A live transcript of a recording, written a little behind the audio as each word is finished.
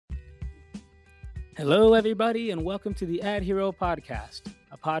Hello, everybody, and welcome to the Ad Hero Podcast,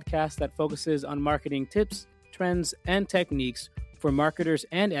 a podcast that focuses on marketing tips, trends, and techniques for marketers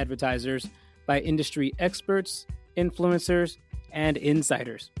and advertisers by industry experts, influencers, and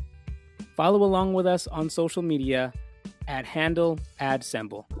insiders. Follow along with us on social media at handle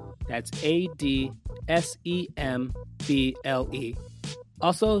AdSemble. That's ADSEMBLE.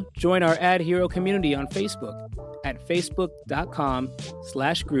 Also, join our Ad Hero community on Facebook at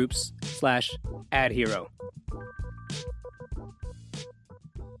facebook.com/groups/adhero.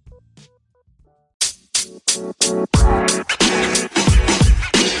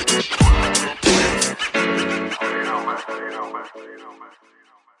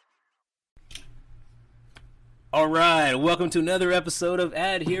 All right, welcome to another episode of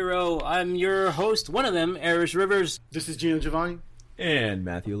Ad Hero. I'm your host, one of them, Arish Rivers. This is Gino Giovanni. And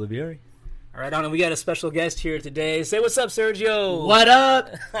Matthew Olivieri. All right, Anna, we got a special guest here today. Say what's up, Sergio. What up?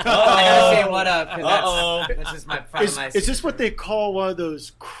 I gotta say what up, because that's just my Is this what they call one of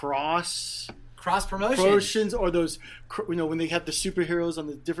those cross promotions, or those, when they have the superheroes on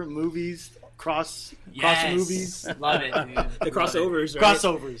the different movies, cross movies? Love it, dude. The crossovers, right?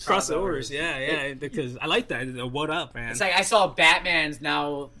 Crossovers, yeah, because I like that. What up, man? It's like I saw Batman's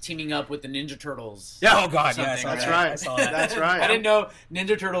now teaming up with the Ninja Turtles. Yeah, oh god, yeah, that's right. I saw that. That's right. I didn't know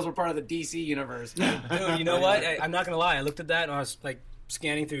Ninja Turtles were part of the DC universe. Dude, you know what? I'm not gonna lie. I looked at that and I was like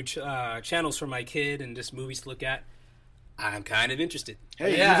scanning through channels for my kid and just movies to look at. I'm kind of interested.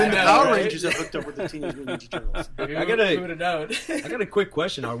 Hey, Yeah, even the I know, Power right? Rangers have hooked up with the Teenage Mutant Ninja Turtles. Who would have known? I got a quick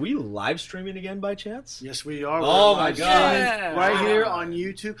question. Are we live streaming again by chance? Yes, we are. Oh, We're my live God. streaming right here on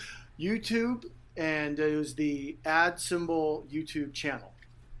YouTube, and it was the Ad Symbol YouTube channel.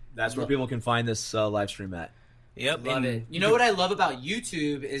 That's where people can find this live stream at. Yep, Love it. You know what I love about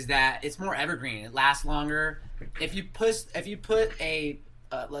YouTube is that it's more evergreen. It lasts longer. If you put a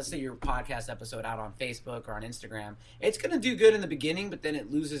let's say your podcast episode out on Facebook or on Instagram, it's going to do good in the beginning, but then it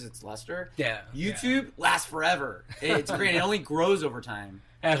loses its luster. Yeah. YouTube lasts forever. It's great. It only grows over time.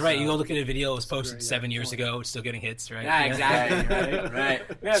 That's right. You go look at a video that was posted 7 years ago. It's still getting hits, right? Yeah, exactly. Right.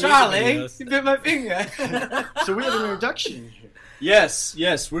 Yeah, Charlie, music videos. you bit my finger. So we have an introduction here. Yes.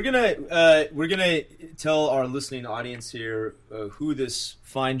 We're gonna tell our listening audience here who this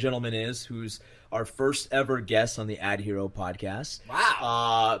fine gentleman is, who's our first ever guest on the Ad Hero podcast.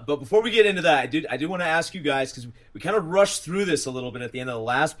 Wow. But before we get into that, I did want to ask you guys, because we kind of rushed through this a little bit at the end of the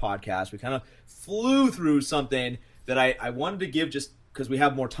last podcast. We kind of flew through something that I wanted to give, just because we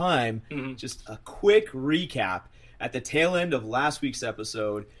have more time, just a quick recap. At the tail end of last week's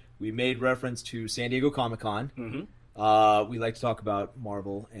episode, we made reference to San Diego Comic-Con. We like to talk about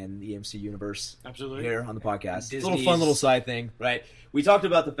Marvel and the EMC universe here on the podcast. It's a little fun little side thing, right? We talked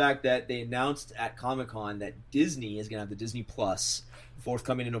about the fact that they announced at Comic-Con that Disney is going to have the Disney Plus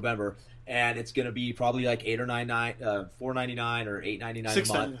forthcoming in November, and it's going to be probably like $4.99 or $8.99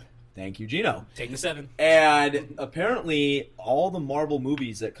 a month. Thank you, Gino. Taking the 7. And apparently, all the Marvel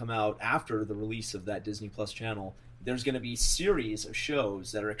movies that come out after the release of that Disney Plus channel, there's going to be series of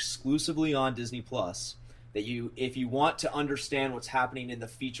shows that are exclusively on Disney Plus that if you want to understand what's happening in the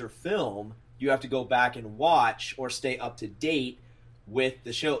feature film, you have to go back and watch or stay up to date with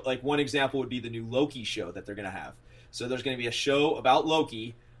the show. Like, one example would be the new Loki show that they're going to have. So there's going to be a show about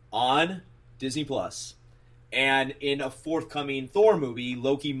Loki on Disney Plus. And in a forthcoming Thor movie,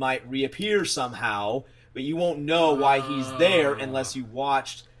 Loki might reappear somehow, but you won't know why he's there unless you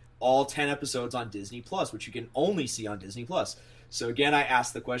watched all 10 episodes on Disney Plus, which you can only see on Disney Plus. So again, I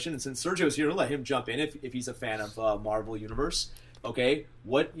asked the question, and since Sergio's here, let him jump in if he's a fan of Marvel Universe. Okay,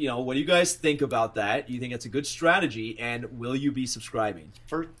 what do you guys think about that? Do you think it's a good strategy, and will you be subscribing?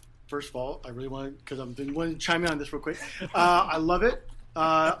 First of all, I really want to, because I've been wanting to chime in on this real quick. I love it.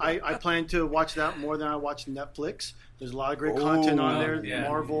 I plan to watch that more than I watch Netflix. There's a lot of great content on there. Yeah.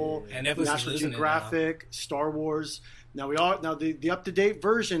 Marvel, And Netflix is National losing it Geographic, Star Wars. Now the up to date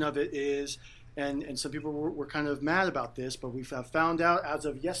version of it is, and some people were kind of mad about this, but we found out as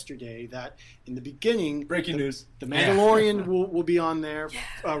of yesterday that in the beginning, Breaking news. The Mandalorian will be on there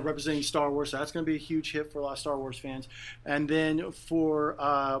representing Star Wars, so that's going to be a huge hit for a lot of Star Wars fans. And then for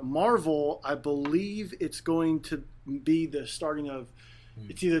Marvel, I believe it's going to be the starting of,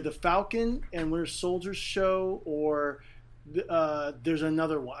 it's either the Falcon and Winter Soldier show, or there's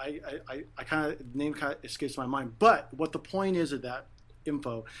another one. I kind of, name kind of escapes my mind. But what the point is of that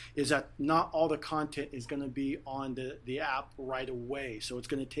info is that not all the content is going to be on the app right away. So it's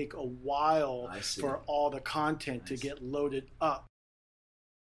going to take a while for all the content to get loaded up.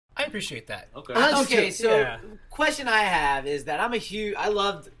 I appreciate that. Okay. Okay, so question I have is that I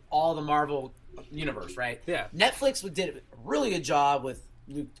loved all the Marvel universe, right? Yeah. Netflix did a really good job with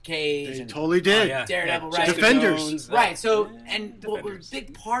Luke Cage. They and totally did. Oh, yeah. Daredevil, Yeah. right? Jessica Defenders. Jones, Right. So, and what was a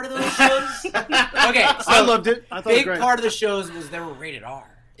big part of those shows? Okay, so I loved it. I thought it was big great. part of the shows was they were rated R.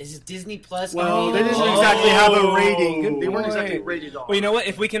 Is it Disney Plus? Well, they didn't Oh. exactly have a rating. They weren't Good exactly point. rated R. Well, you know what?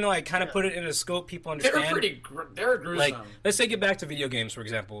 If we can like kind of put it in a scope, people They understand. were pretty. They were gruesome. Like, let's take it back to video games, for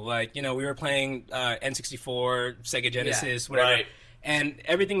example. Like, we were playing N64, Sega Genesis, whatever. Right. And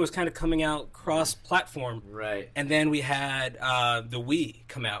everything was kind of coming out cross-platform. Right. And then we had the Wii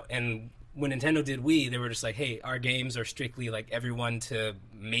come out. And when Nintendo did Wii, they were just like, hey, our games are strictly like everyone to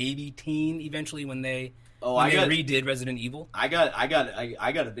maybe teen eventually when they, redid Resident Evil. I got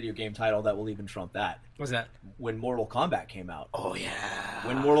a video game title that will even trump that. What's that? When Mortal Kombat came out. Oh, yeah.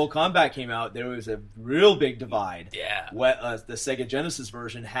 When Mortal Kombat came out, there was a real big divide. Yeah. The Sega Genesis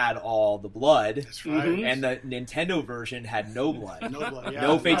version had all the blood, That's right. Mhm. and the Nintendo version had no blood. No blood. Yeah.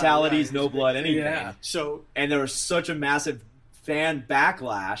 No fatalities, Yeah, no blood, anything. Yeah. So And there was such a massive fan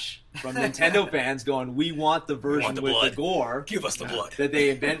backlash from Nintendo fans going, we want the version the with blood. the gore. Give us the blood. That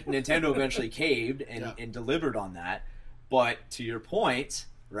Nintendo eventually caved and delivered on that. But to your point,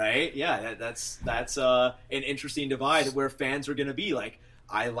 right? Yeah, that's an interesting divide where fans are going to be like,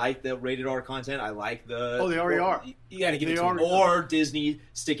 I like the rated R content. I like the. Oh, they already are. You got to give They it to are. them. Or Disney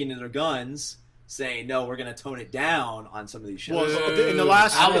sticking to their guns, saying no, we're going to tone it down on some of these shows. well, in the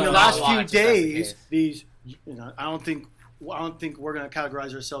last I will not few watch if that's the days, case. these I don't think we're going to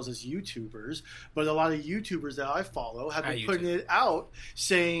categorize ourselves as YouTubers, but a lot of YouTubers that I follow have been putting it out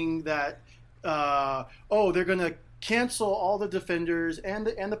saying that they're going to cancel all the Defenders and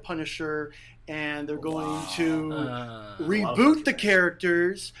the Punisher, and they're going to reboot the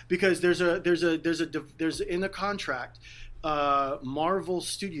characters because there's in the contract. Marvel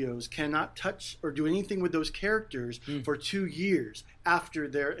Studios cannot touch or do anything with those characters for 2 years after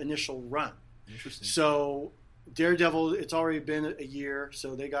their initial run. Interesting. So Daredevil, it's already been a year,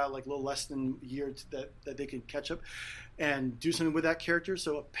 so they got like a little less than a year that they can catch up and do something with that character.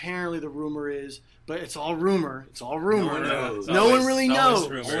 So apparently the rumor is, but it's all rumor. It's all rumor. one knows. No one really knows.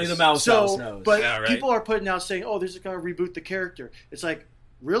 Only the mouse house knows. But Yeah, right. people are putting out saying, "Oh, they're just going to reboot the character." It's like,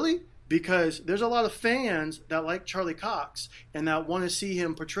 really? Because there's a lot of fans that like Charlie Cox and that want to see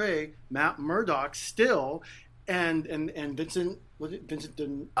him portray Matt Murdock still, and Vincent. Was it Vincent?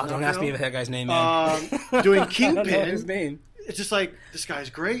 Don't ask me that guy's name, man. Doing I don't know his Kingpin. name. It's just like, this guy's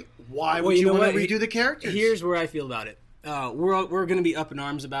great. Why Well, would you you know want to what? redo the characters? Here's where I feel about it. We're going to be up in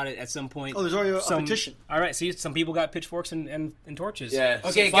arms about it at some point. there's already a petition. All right, see, some people got pitchforks and torches. Yeah.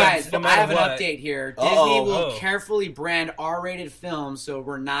 Okay, So fine, guys, no I matter have an what. update here. Uh-oh. Disney will Oh. carefully brand R-rated films, so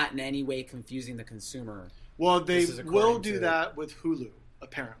we're not in any way confusing the consumer. Well, they This is will according do to- that with Hulu,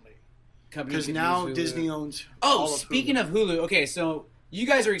 apparently. Company Because can now use Hulu. Disney owns Oh, all of speaking Hulu. of Hulu, okay, so you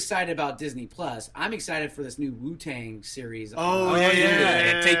guys are excited about Disney Plus. I'm excited for this new Wu-Tang series. Oh, Oh,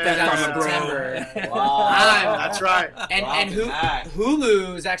 yeah. take that Comes from out a bro. September. Wow. That's right. And Welcome back.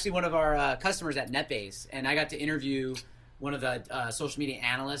 Hulu is actually one of our customers at NetBase, and I got to interview one of the social media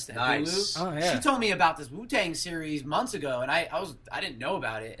analysts at Nice. Hulu. Oh, yeah. She told me about this Wu-Tang series months ago, and I didn't know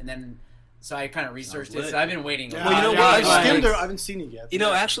about it, and then so I kind of researched it. lit. So I've been waiting. Yeah, Well, you know yeah, what? I skimmed Like- it. I haven't seen it yet. You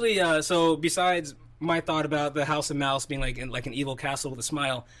know, actually, so besides my thought about the House of Mouse being like an evil castle with a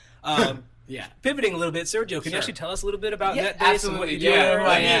smile, Yeah. pivoting a little bit, Sergio, can you Sure. actually tell us a little bit about Yeah, NetBase and what absolutely. you do? Yeah, there? who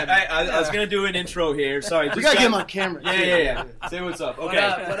I am. I was going to do an intro here. Sorry. we just got to got- get him on camera. Yeah. Say what's up. Okay.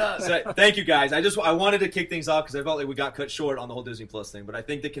 What up? So, thank you guys. I wanted to kick things off because I felt like we got cut short on the whole Disney Plus thing, but I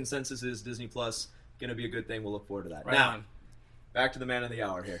think the consensus is Disney Plus going to be a good thing. We'll look forward to that. Right now, on. back to the man of the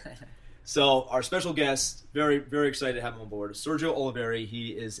hour here. So our special guest, very very excited to have him on board, Sergio Oliveri. He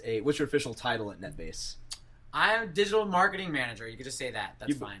is what's your official title at NetBase? I'm a digital marketing manager. You could just say that.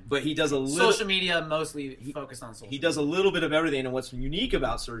 That's fine. But he does a little. Social media, mostly focused on social He does a little bit of everything, and what's unique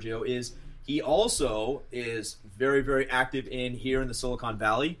about Sergio is he also is very, very active here in the Silicon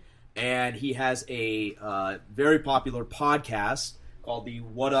Valley, and he has a very popular podcast called the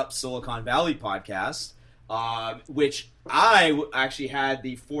What Up Silicon Valley podcast, which I actually had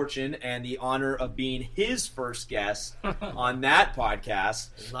the fortune and the honor of being his first guest on that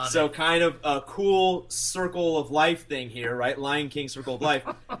podcast. Love So it. kind of a cool circle of life thing here, right? Lion King Circle of Life.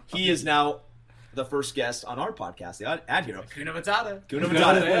 He is now the first guest on our podcast, the Ad Hero. Kuna Matata. Kuna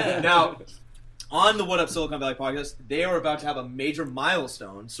Matata. Now, on the What Up Silicon Valley podcast, they are about to have a major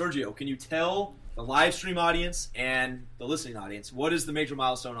milestone. Sergio, can you tell the live stream audience and the listening audience what is the major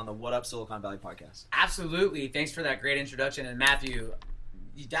milestone on the What Up Silicon Valley podcast? Absolutely. Thanks for that great introduction. And Matthew,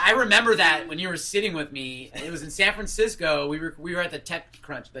 I remember that when you were sitting with me. It was in San Francisco. We were at the Tech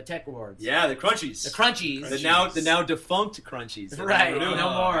Awards. Yeah, the Crunchies. The Crunchies. The now defunct Crunchies. Right,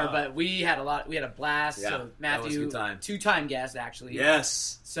 no more. But we had a blast. Yeah, so Matthew, that was a good time. 2-time guest actually.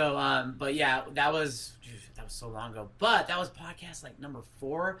 Yes. So, but yeah, that was so long ago. But that was podcast like number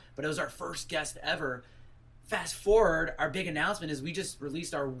 4. But it was our first guest ever. Fast forward, our big announcement is we just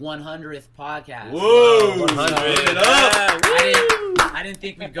released our 100th podcast. Whoa! 100. I didn't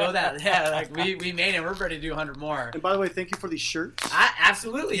think we'd go that. Yeah, like we made it. We're ready to do 100 more. And by the way, thank you for these shirts.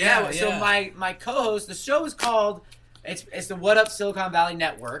 Absolutely, yeah. So my co-host, the show is called it's the What Up Silicon Valley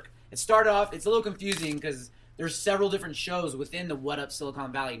Network. It started off. It's a little confusing because there's several different shows within the What Up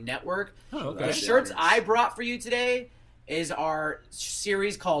Silicon Valley Network. Oh, okay. The shirts I brought for you today is our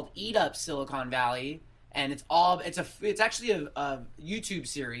series called Eat Up Silicon Valley. And it's actually a YouTube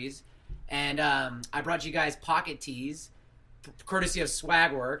series, and I brought you guys pocket tees, courtesy of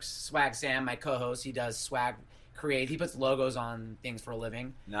Swagworks. Swag Sam, my co-host, he does swag create. He puts logos on things for a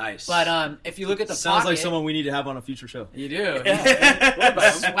living. Nice. But if you look at the sounds pocket, like someone we need to have on a future show. You do.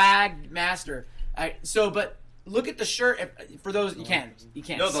 Swag master. But look at the shirt. For those you can't see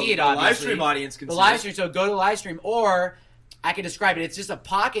it. Obviously, the live stream audience can the see live it. stream. So go to the live stream or. I can describe it. It's just a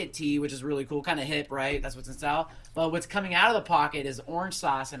pocket tee, which is really cool, kind of hip, right? That's what's in style. But what's coming out of the pocket is orange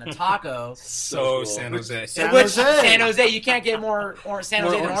sauce and a taco. So cool. San Jose. San Jose. San Jose. You can't get more San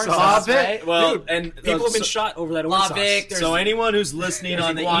Jose than orange sauce, right? Well, Dude, and people have been shot over that orange La sauce. Vic, So anyone who's listening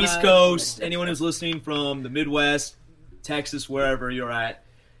on the iguana. East Coast, anyone who's listening from the Midwest, Texas, wherever you're at,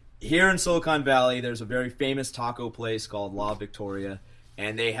 here in Silicon Valley, there's a very famous taco place called La Victoria,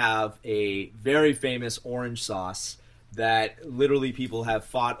 and they have a very famous orange sauce that literally people have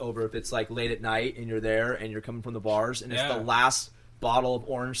fought over if it's like late at night and you're there and you're coming from the bars and it's the last bottle of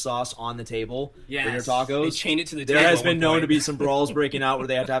orange sauce on the table for your tacos. They chained it to the There table has at been one known point. to be some brawls breaking out where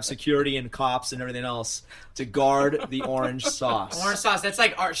they have to have security and cops and everything else to guard the orange sauce. Orange sauce. That's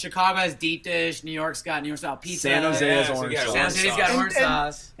like Chicago has deep dish. New York's got New York style pizza. San Jose has so orange yeah, sauce. San Jose's got orange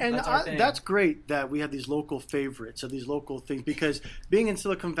sauce. And that's our thing. that's great that we have these local favorites of these local things because being in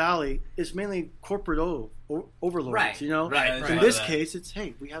Silicon Valley is mainly corporate overlords, Right. you know? Right. In this case, it's,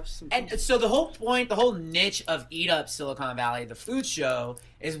 hey, we have some... And so the whole point, the whole niche of Eat Up Silicon Valley, the food show,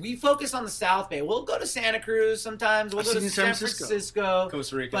 is we focus on the South Bay. We'll go to Santa Cruz sometimes. We'll I've go to seen San San Francisco.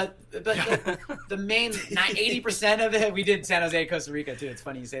 Costa Rica. But the main 80% of it, we did San Jose, Costa Rica too. It's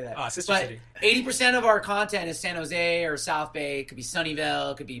funny you say that. Sister But city. 80% of our content is San Jose or South Bay. It could be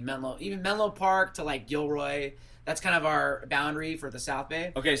Sunnyvale. It could be Menlo, even Menlo Park to like Gilroy. That's kind of our boundary for the South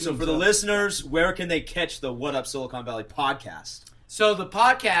Bay. Okay, so for the listeners, where can they catch the What Up Silicon Valley podcast? So the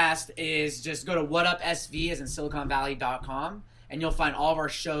podcast is just go to whatupsv as in siliconvalley.com and you'll find all of our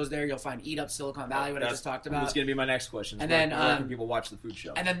shows there. You'll find Eat Up Silicon Valley, what I just talked about. That's going to be my next question. And Where then, can people watch the food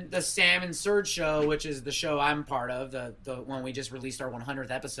show? And then the Sam and Serge show, which is the show I'm part of, the one we just released our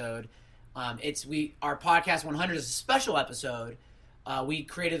 100th episode. Our podcast 100 is a special episode. We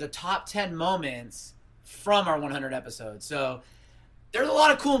created the top 10 moments from our 100 episodes. So there's a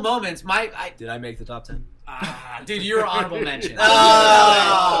lot of cool moments. Did I make the top 10? Dude, you're honorable mention.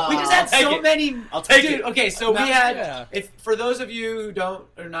 Oh. We just had so many. I'll take it. Okay, so we had. Yeah. If for those of you who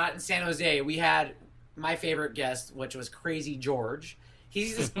are not in San Jose, we had my favorite guest, which was Crazy George.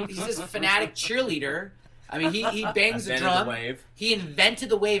 He's this fanatic cheerleader. I mean, he bangs the Invented drum. the wave. He invented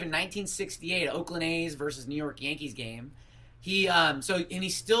the wave in 1968, Oakland A's versus New York Yankees game. He's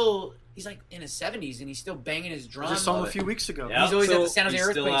like in his 70s and he's still banging his drum. I just saw him a few weeks ago. Yeah. He's always So at the San Jose he's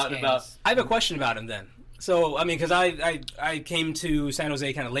still Earthquakes out and games. about. I have a question about him then. So, I mean, because I came to San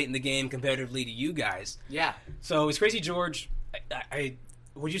Jose kind of late in the game comparatively to you guys. Yeah. So, is Crazy George,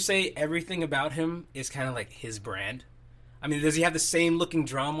 would you say everything about him is kind of like his brand? I mean, does he have the same looking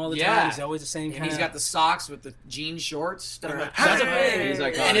drum all the time? He's always the same And kind he's of... got the socks with the jean shorts. That are That's a big- He's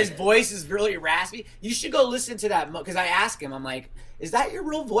iconic. and his voice is really raspy. You should go listen to that because I asked him. I'm like, "Is that your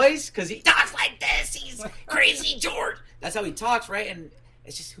real voice?" Because he talks like this. He's Crazy George. That's how he talks, right? And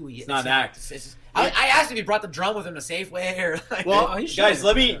it's just who he is. It's not an act. I asked if he brought the drum with him to Safeway or like. Well, he should. Guys,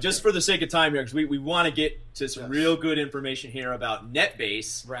 let me, just for the sake of time here, because we want to get to some real good information here about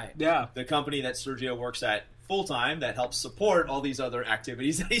NetBase, right. Yeah. the company that Sergio works at full-time that helps support all these other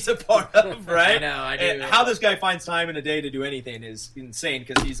activities that he's a part of, right? I know, I do. And how this guy finds time in a day to do anything is insane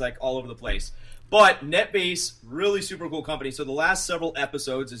because he's like all over the place. But NetBase, really super cool company. So the last several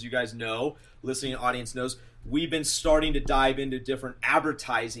episodes, as you guys know, listening audience knows, we've been starting to dive into different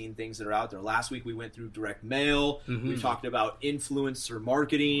advertising things that are out there. Last week we went through direct mail. We talked about influencer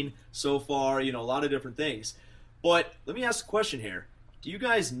marketing so far, a lot of different things. But let me ask a question here. Do you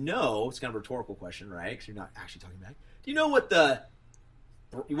guys know, it's kind of a rhetorical question, right? Because you're not actually talking back. Do you know what the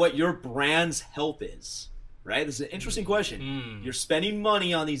what your brand's health is, right? This is an interesting question. You're spending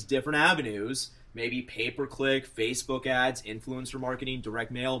money on these different avenues, maybe pay-per-click, Facebook ads, influencer marketing,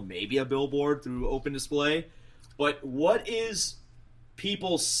 direct mail, maybe a billboard through open display. But what is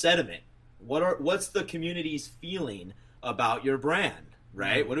people's sentiment? What's the community's feeling about your brand,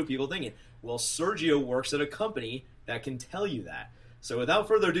 right? What are people thinking? Well, Sergio works at a company that can tell you that. So without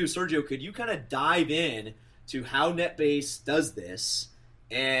further ado, Sergio, could you kind of dive in to how NetBase does this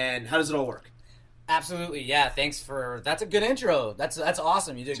and how does it all work? Absolutely, yeah. That's a good intro. That's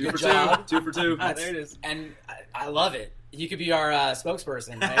awesome. You did a good 2 for job. 2. 2 for 2. There it is. And I love it. You could be our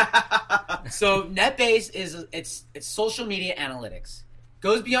spokesperson, right? So NetBase it's social media analytics.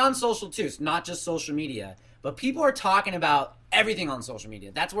 Goes beyond social too. It's not just social media, but people are talking about everything on social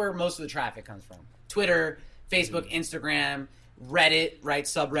media. That's where most of the traffic comes from. Twitter, Facebook, Instagram, Reddit, right?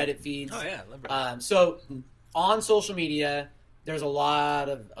 Subreddit feeds. Oh yeah, love Reddit. So on social media, there's a lot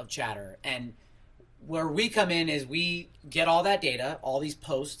of chatter, and where we come in is we get all that data, all these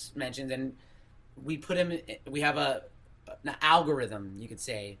posts mentioned, and we put them. We have an algorithm, you could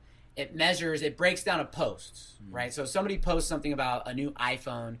say. It breaks down a post, right? So if somebody posts something about a new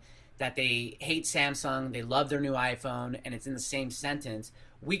iPhone, that they hate Samsung, they love their new iPhone, and it's in the same sentence,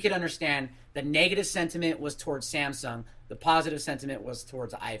 we could understand the negative sentiment was towards Samsung, the positive sentiment was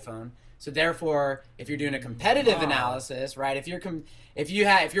towards the iPhone. So therefore, if you're doing a competitive analysis, right? If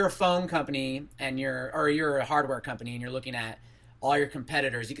you're a phone company and you're a hardware company and you're looking at all your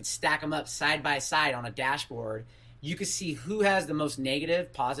competitors, you could stack them up side by side on a dashboard. You could see who has the most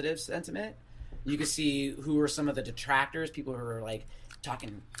negative, positive sentiment. You could see who are some of the detractors, people who are like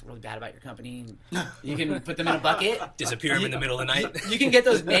talking really bad about your company. You can put them in a bucket. Disappear them in the middle of the night. You can get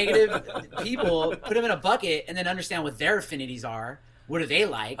those negative people, put them in a bucket, and then understand what their affinities are. What do they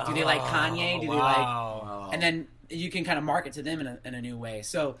like? Do they like Kanye? Do they like? And then you can kind of market to them in a new way.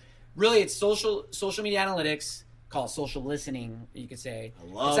 So really, it's social media analytics, called social listening. You could say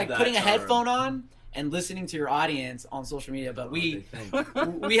I love it's like that putting a term. headphone on and listening to your audience on social media. But we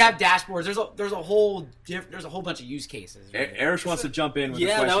have dashboards. There's a whole bunch of use cases. Right? Eric wants to jump in with a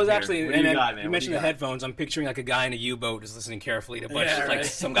Yeah, question that was here. actually. What do And you then got, man? you What mentioned do the got? headphones. I'm picturing like a guy in a U-boat just listening carefully to bunch Yeah, like right.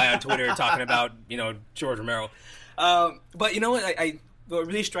 some guy on Twitter talking about George Romero. But you know what? What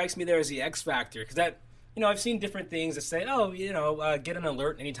really strikes me there is the X factor, because that I've seen different things that say, get an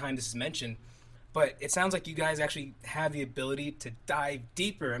alert anytime this is mentioned. But it sounds like you guys actually have the ability to dive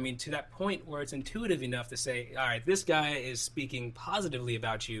deeper. I mean, to that point where it's intuitive enough to say, all right, this guy is speaking positively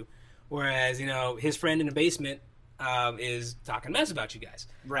about you, whereas, his friend in the basement is talking mess about you guys.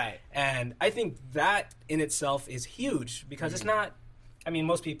 Right. And I think that in itself is huge, because it's not,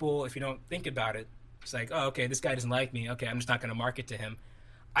 most people, if you don't think about it, it's like, oh, okay, this guy doesn't like me. Okay, I'm just not going to market to him.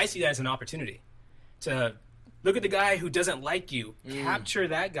 I see that as an opportunity to look at the guy who doesn't like you, capture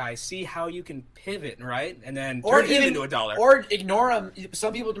that guy, see how you can pivot, right? And then turn him into $1. Or ignore them.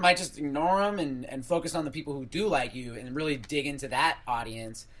 Some people might just ignore them and focus on the people who do like you and really dig into that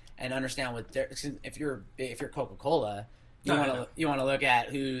audience and understand what they're. If you're Coca-Cola, you want to look at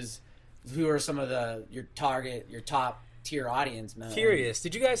who are some of your top tier audience members. Curious.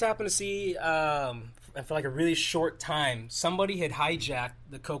 Did you guys happen to see, for like a really short time, somebody had hijacked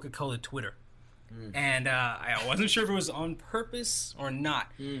the Coca-Cola Twitter? And I wasn't sure if it was on purpose or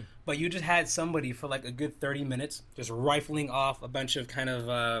not, but you just had somebody for like a good 30 minutes just rifling off a bunch of kind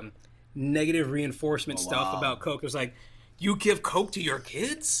of negative reinforcement stuff about Coke. It was like, you give Coke to your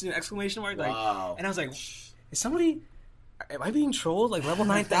kids? Exclamation mark. Wow. And I was like, am I being trolled? Like level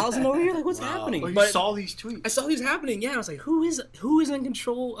 9,000 over here? Like, what's happening? Oh, you But saw these tweets. I saw these happening. Yeah, I was like, who is in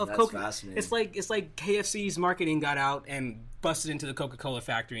control of That's Coke? fascinating. It's like KFC's marketing got out and busted into the Coca-Cola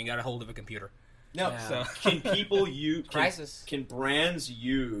factory and got a hold of a computer. No, Yeah. So can people use Crisis. Can brands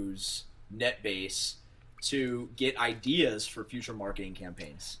use NetBase to get ideas for future marketing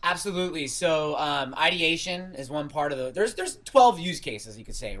campaigns? Absolutely. So ideation is one part of the. There's 12 use cases, you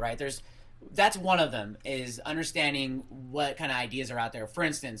could say, right? That's one of them, is understanding what kind of ideas are out there. For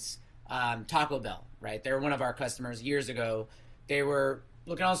instance, Taco Bell, right? They're one of our customers years ago. They were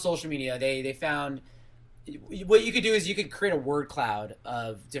looking on social media. They found what you could do is you could create a word cloud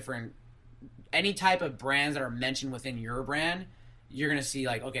of different, any type of brands that are mentioned within your brand. You're going to see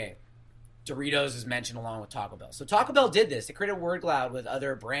like, okay, Doritos is mentioned along with Taco Bell. So Taco Bell did this. They created a word cloud with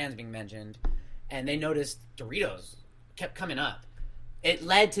other brands being mentioned, and they noticed Doritos kept coming up. It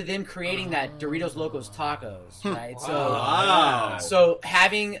led to them creating that Doritos Locos Tacos, right? Wow. So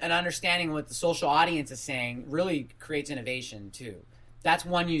having an understanding of what the social audience is saying really creates innovation too. That's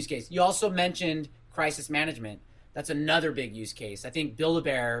one use case. You also mentioned crisis management. That's another big use case. I think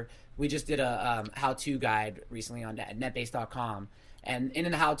Build-A-Bear, we just did a how-to guide recently on netbase.com, And in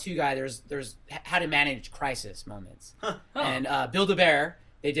the how-to guide, there's how to manage crisis moments. And Build-A-Bear,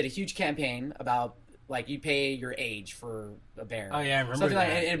 they did a huge campaign about like you pay your age for a bear. Oh yeah, I remember Something that.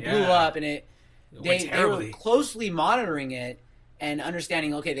 like, and it blew up, and they were terribly. closely monitoring it and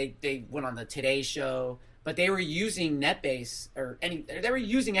understanding. Okay, they went on the Today Show, but they were using NetBase they were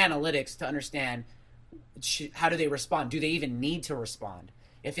using analytics to understand how do they respond. Do they even need to respond?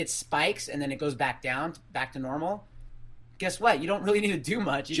 If it spikes and then it goes back down back to normal, guess what? You don't really need to do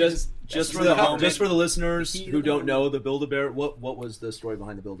much. You Just for the listeners who don't know the Build-A-Bear, what was the story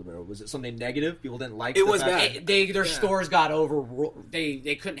behind the Build-A-Bear? Was it something negative? People didn't like It the was fact- bad. Their stores got overruled.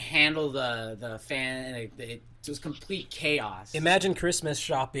 They couldn't handle the fan. It was complete chaos. Imagine Christmas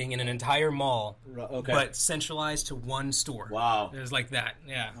shopping in an entire mall, Okay. but centralized to one store. Wow. It was like that.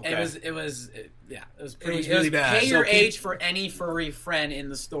 Yeah. Okay. It was pretty. was really bad. Pay So your people- age for any furry friend in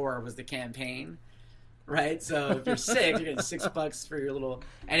the store was the campaign, right? So if you're sick, you're getting $6 for your little,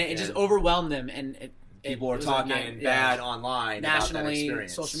 and it just overwhelmed them. And People were was talking bad online about that nationally.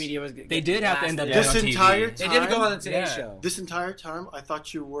 experience. Social media was. They did have to end up This on TV. entire They did go on the Today Yeah. Show. This entire time, I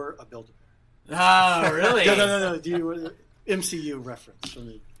thought you were a Build-A-Bear. Oh, really? No. Do you MCU reference for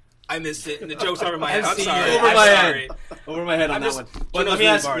me? I missed it, and the joke's over my head. I'm MCU. sorry. Over I'm my sorry. head. Over my head on I'm that just- one. But Gino's let me really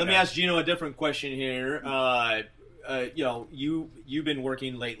ask barred now. Gino a different question here. You've been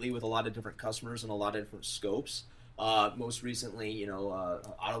working lately with a lot of different customers and a lot of different scopes. Most recently,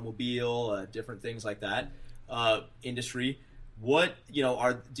 automobile, different things like that. Industry. What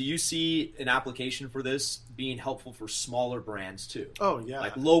do you see an application for this being helpful for smaller brands too? Oh yeah,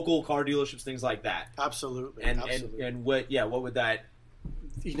 Like local car dealerships, things like that. absolutely. And what would that?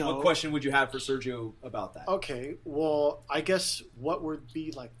 What question would you have for Sergio about that? Okay, well, I guess what would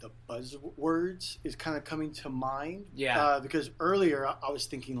be like the buzzwords is kind of coming to mind. Yeah. Because earlier I was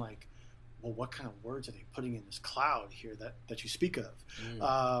thinking like, well, what kind of words are they putting in this cloud here that you speak of?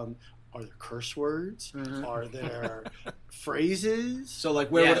 Are there curse words? Mhm. Are there phrases? So like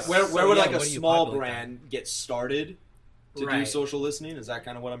where Yes. would like a what do you small populate brand get started to do Right. social listening? Is that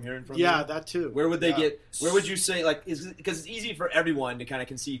kind of what I'm hearing from Yeah, you? that too. Where would they Yeah. get? Where would you say like because it's easy for everyone to kind of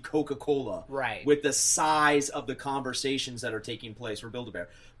conceive Coca-Cola Right. with the size of the conversations that are taking place for Build-A-Bear.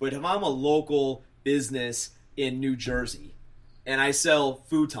 But if I'm a local business in New Jersey and I sell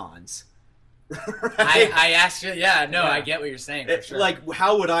futons, right? I asked you. Yeah, no, I get what you're saying. For sure. Like,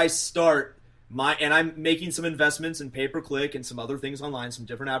 how would I start and I'm making some investments in pay-per-click and some other things online, some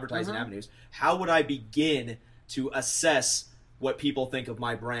different advertising avenues. How would I begin to assess what people think of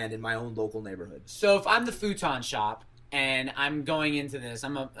my brand in my own local neighborhood? So if I'm the futon shop and I'm going into this,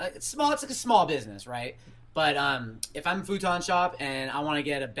 it's like a small business, right? But if I'm a futon shop and I want to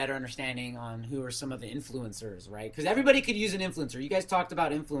get a better understanding on who are some of the influencers, right? Because everybody could use an influencer. You guys talked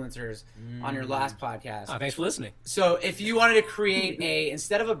about influencers on your last podcast. Oh, thanks for listening. So if you wanted to create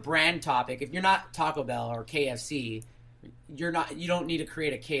instead of a brand topic, if you're not Taco Bell or KFC, you don't need to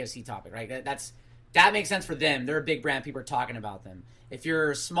create a KFC topic, right? That makes sense for them. They're a big brand. People are talking about them. If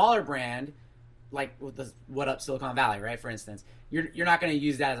you're a smaller brand, like with the What Up Silicon Valley, right? For instance, you're not going to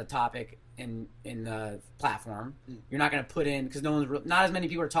use that as a topic in the platform. You're not going to put in because not as many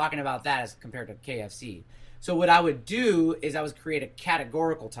people are talking about that as compared to KFC. So what I would do is I would create a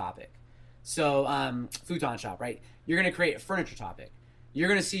categorical topic. So futon shop, right? You're going to create a furniture topic. You're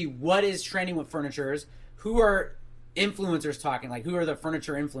going to see what is trending with furnitures. Who are influencers talking? Like who are the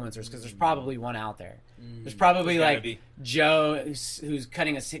furniture influencers? Because there's probably one out there. There's probably There's gotta like be. Joe who's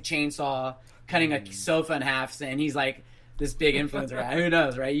cutting a chainsaw, cutting a sofa in half, and he's like this big influencer. Right? Who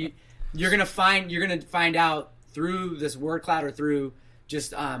knows, right? You're gonna find out through this word cloud or through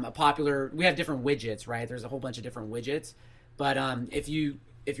just a popular. We have different widgets, right? There's a whole bunch of different widgets, but if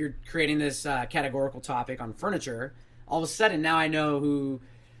you're creating this categorical topic on furniture, all of a sudden now I know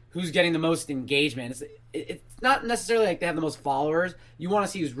who's getting the most engagement. It's not necessarily like they have the most followers. You want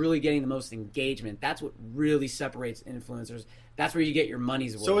to see who's really getting the most engagement. That's what really separates influencers. That's where you get your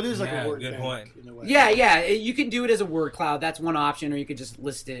money's worth. So it is like Yeah, a word good bank point. in a way. Yeah. You can do it as a word cloud. That's one option, or you could just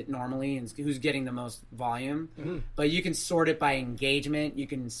list it normally and who's getting the most volume. Mm-hmm. But you can sort it by engagement. You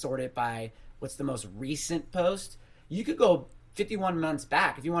can sort it by what's the most recent post. You could go 51 months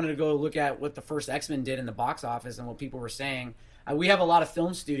back if you wanted to go look at what the first X-Men did in the box office and what people were saying. We have a lot of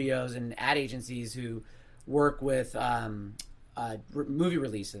film studios and ad agencies who work with movie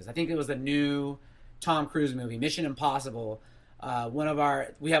releases. I think it was the new Tom Cruise movie, Mission Impossible. We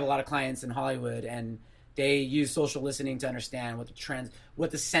have a lot of clients in Hollywood, and they use social listening to understand what the trends,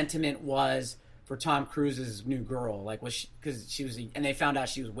 what the sentiment was for Tom Cruise's new girl. Like, because she was, and they found out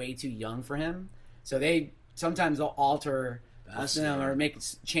she was way too young for him. So sometimes they'll alter or make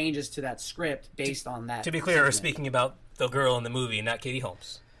changes to that script based on that. To be clear, we're sentiment. speaking about the girl in the movie, not Katie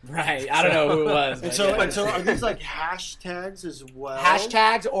Holmes. Right. I don't know who it was. And so are these like hashtags as well?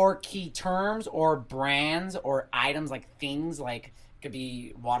 Hashtags or key terms or brands or items like things like could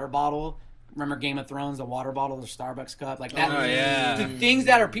be water bottle. Remember Game of Thrones, the water bottle, the Starbucks cup, like that. Oh, yeah. The things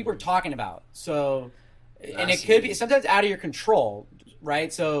that people are talking about. So, and it could be sometimes out of your control,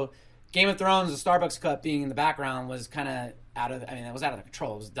 right? So, Game of Thrones, the Starbucks cup being in the background was kind of it was out of their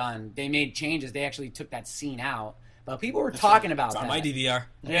control. It was done. They made changes. They actually took that scene out. But people were talking about It's that. on my DVR.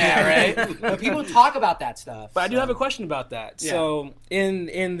 Yeah, right? But people talk about that stuff. But I do have a question about that. Yeah. So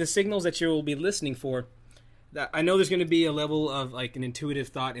in the signals that you will be listening for, that I know there's going to be a level of like an intuitive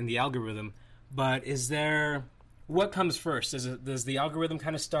thought in the algorithm, but is there what comes first? Does the algorithm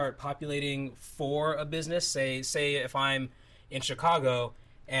kind of start populating for a business? Say if I'm in Chicago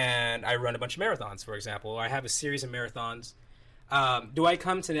and I run a bunch of marathons, for example, or I have a series of marathons, do I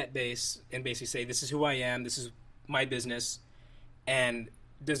come to NetBase and basically say this is who I am, this is my business, and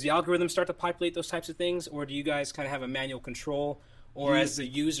does the algorithm start to populate those types of things, or do you guys kind of have a manual control, or as the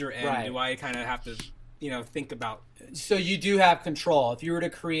user end, do I kind of have to think about? So you do have control. If you were to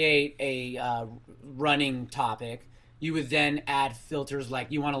create a running topic, you would then add filters like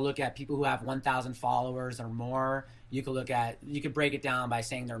you want to look at people who have 1,000 followers or more. You could break it down by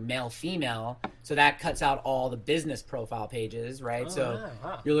saying they're male, female. So that cuts out all the business profile pages, right?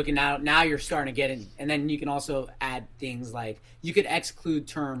 You're looking now you're starting to get in. And then you can also add things like you could exclude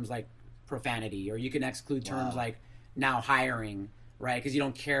terms like profanity, or you can exclude terms like now hiring, right? Because you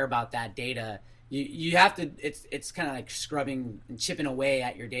don't care about that data. You have to, it's kind of like scrubbing and chipping away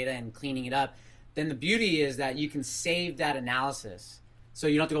at your data and cleaning it up. Then the beauty is that you can save that analysis. So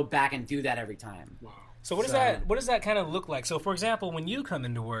you don't have to go back and do that every time. Wow. So what does that kind of look like? So for example, when you come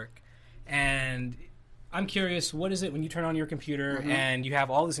into work, and I'm curious, what is it when you turn on your computer and you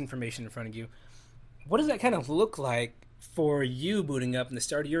have all this information in front of you? What does that kind of look like for you booting up in the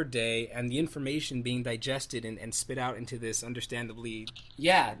start of your day and the information being digested and spit out into this understandably?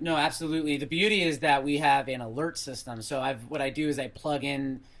 Yeah, no, absolutely. The beauty is that we have an alert system. So what I do is I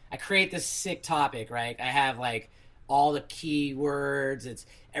create this sick topic, right? I have like all the keywords, it's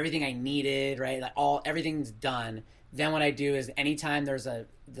everything I needed, right? Like everything's done. Then what I do is anytime the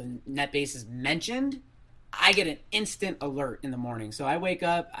NetBase is mentioned, I get an instant alert in the morning. So I wake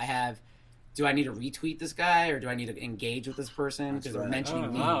up, do I need to retweet this guy, or do I need to engage with this person because they're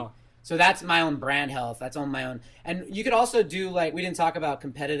mentioning me? Wow. So that's my own brand health. That's on my own. And you could also do, like, we didn't talk about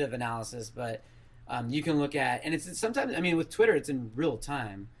competitive analysis, but you can look at, and it's sometimes, with Twitter, it's in real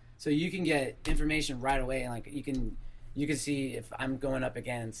time. So you can get information right away, and like you can see if I'm going up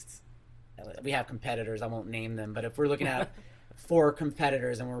against, we have competitors, I won't name them, but if we're looking at 4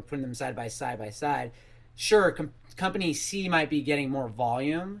 competitors and we're putting them side by side, sure, company C might be getting more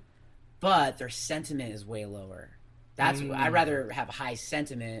volume, but their sentiment is way lower. I'd rather have high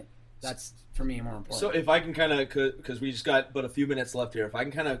sentiment. That's, for me, more important. So if I can kind of, because we just got but a few minutes left here, if I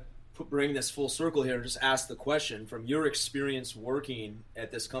can kind of bring this full circle here and just ask the question, from your experience working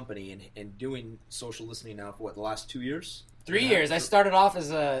at this company and doing social listening now for the last 2 years? 3 years. I started off as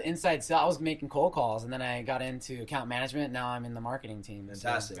an inside sales. I was making cold calls, and then I got into account management. Now I'm in the marketing team.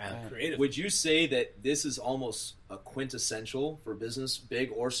 Fantastic. So, creative. Would you say that this is almost a quintessential for business, big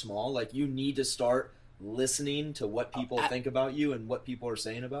or small? Like, you need to start listening to what people think about you and what people are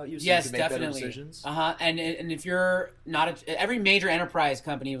saying about you, so yes, you can make definitely. better decisions? And if you're not every major enterprise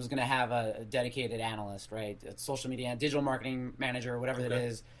company was going to have a dedicated analyst, right? A social media, digital marketing manager, whatever it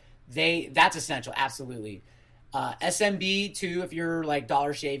is. That's essential, absolutely. SMB too, if you're like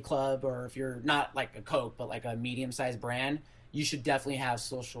Dollar Shave Club, or if you're not like a Coke but like a medium-sized brand, you should definitely have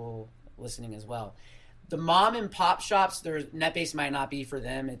social listening as well. The mom and pop shops, NetBase might not be for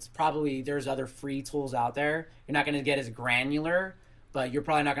them. It's probably, there's other free tools out there. You're not going to get as granular, but you're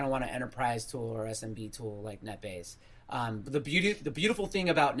probably not going to want an enterprise tool or SMB tool like NetBase. But the beautiful thing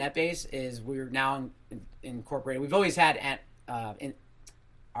about NetBase is we're now incorporated. We've always had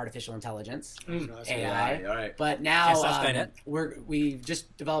artificial intelligence, AI, all right. But now we've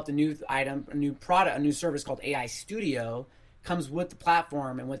just developed a new item, a new product, a new service called AI Studio. Comes with the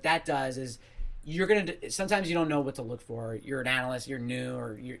platform, and what that does is sometimes you don't know what to look for. You're an analyst, you're new,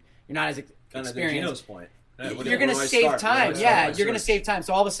 or you're not as experienced. Kind of Gino's point. You're going to save time. Yeah, you're going to save time.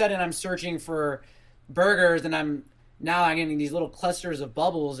 So all of a sudden, I'm searching for burgers, and I'm getting these little clusters of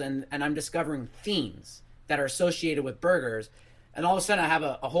bubbles, and I'm discovering themes that are associated with burgers. And all of a sudden, I have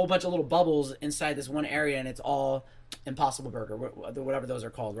a whole bunch of little bubbles inside this one area, and it's all Impossible Burger, whatever those are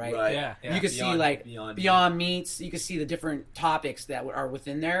called, right? Right. Yeah. You can see like Beyond Meats. You can see the different topics that are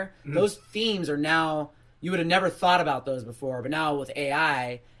within there. Mm-hmm. Those themes are now you would have never thought about those before. But now with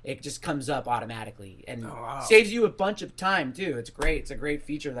AI, it just comes up automatically and saves you a bunch of time too. It's great. It's a great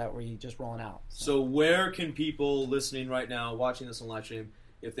feature that we're just rolling out. So where can people listening right now, watching this on live stream,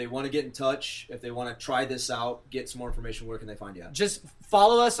 if they want to get in touch, if they want to try this out, get some more information, where can they find you at? Just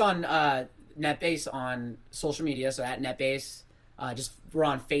follow us on NetBase on social media. So at NetBase, we're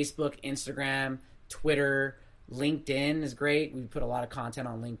on Facebook, Instagram, Twitter, LinkedIn is great. We put a lot of content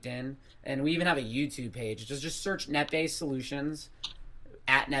on LinkedIn, and we even have a YouTube page. Just search NetBase Solutions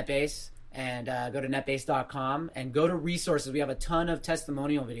at NetBase and go to netbase.com and go to resources. We have a ton of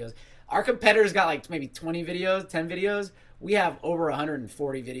testimonial videos. Our competitors got like maybe 20 videos, 10 videos. We have over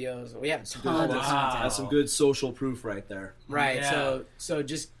 140 videos. We have tons of content. That's some good social proof right there. Right. Yeah. So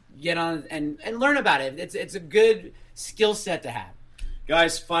just get on and learn about it. It's a good skill set to have.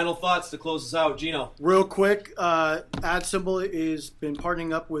 Guys, final thoughts to close us out. Gino. Real quick, AdSimple has been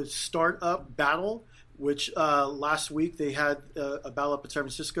partnering up with Startup Battle, which last week they had a battle up in San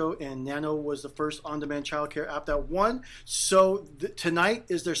Francisco, and Nano was the first on-demand childcare app that won. So tonight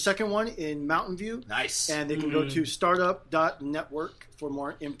is their second one in Mountain View. Nice. And they can go to startup.network for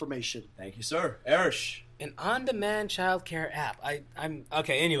more information. Thank you, sir. Arish. An on-demand childcare app. I'm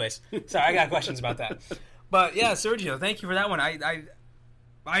okay. Anyways, sorry, I got questions about that. But yeah, Sergio, thank you for that one.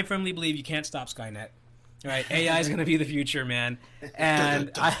 I firmly believe you can't stop Skynet. Right, AI is going to be the future, man.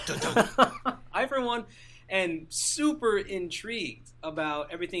 And I, for one, am super intrigued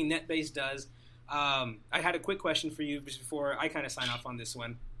about everything NetBase does. I had a quick question for you before I kind of sign off on this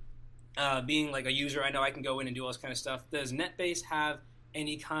one. Being like a user, I know I can go in and do all this kind of stuff. Does NetBase have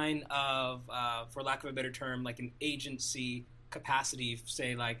any kind of, for lack of a better term, like an agency capacity?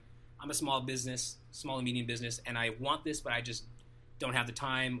 Say, like, I'm a small business, small and medium business, and I want this, but I just don't have the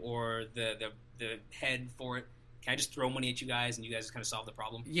time or the head for it. Can I just throw money at you guys and you guys kind of solve the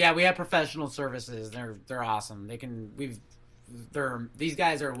problem? Yeah, we have professional services. They're awesome. These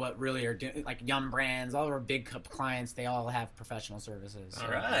guys are what really are doing, like Yum Brands, all of our big clients, they all have professional services.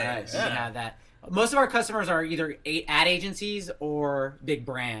 All right. So we have that. Most of our customers are either ad agencies or big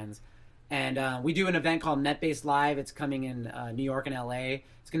brands. And we do an event called NetBase Live. It's coming in New York and LA.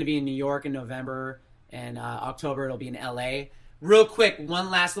 It's going to be in New York in November, and October it'll be in LA. Real quick, one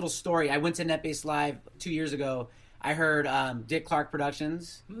last little story. I went to NetBase Live 2 years ago. I heard Dick Clark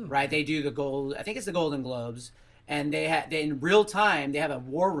Productions, right? They do I think it's the Golden Globes, and they in real time they have a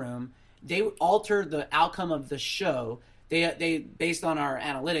war room. They altered the outcome of the show. They based on our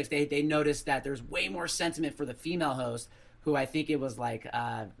analytics, they noticed that there's way more sentiment for the female host, who I think it was like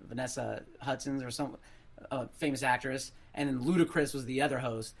Vanessa Hudgens or some famous actress, and then Ludacris was the other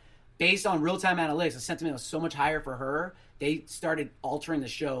host. Based on real-time analytics, the sentiment was so much higher for her. They started altering the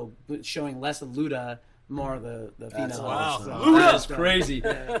show, showing less of Luda, more of the female. Wow, host. So, Luda's crazy.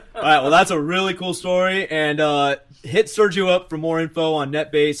 All right, well, that's a really cool story. And hit Sergio up for more info on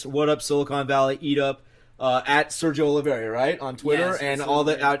NetBase, What Up Silicon Valley, Eat Up, at Sergio Oliveira, right, on Twitter, yes, and all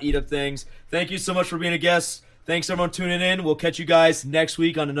the out Eat Up things. Thank you so much for being a guest. Thanks, everyone, tuning in. We'll catch you guys next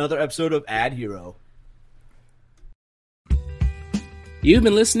week on another episode of Ad Hero. You've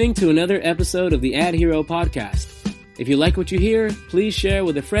been listening to another episode of the Ad Hero podcast. If you like what you hear, please share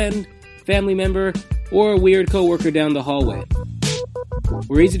with a friend, family member, or a weird coworker down the hallway.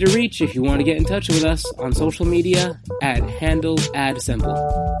 We're easy to reach if you want to get in touch with us on social media at handle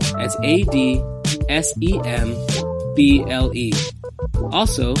AdSemble. That's ADSEMBLE.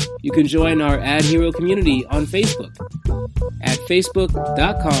 Also, you can join our Ad Hero community on Facebook at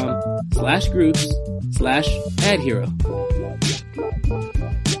facebook.com/groups/AdHero.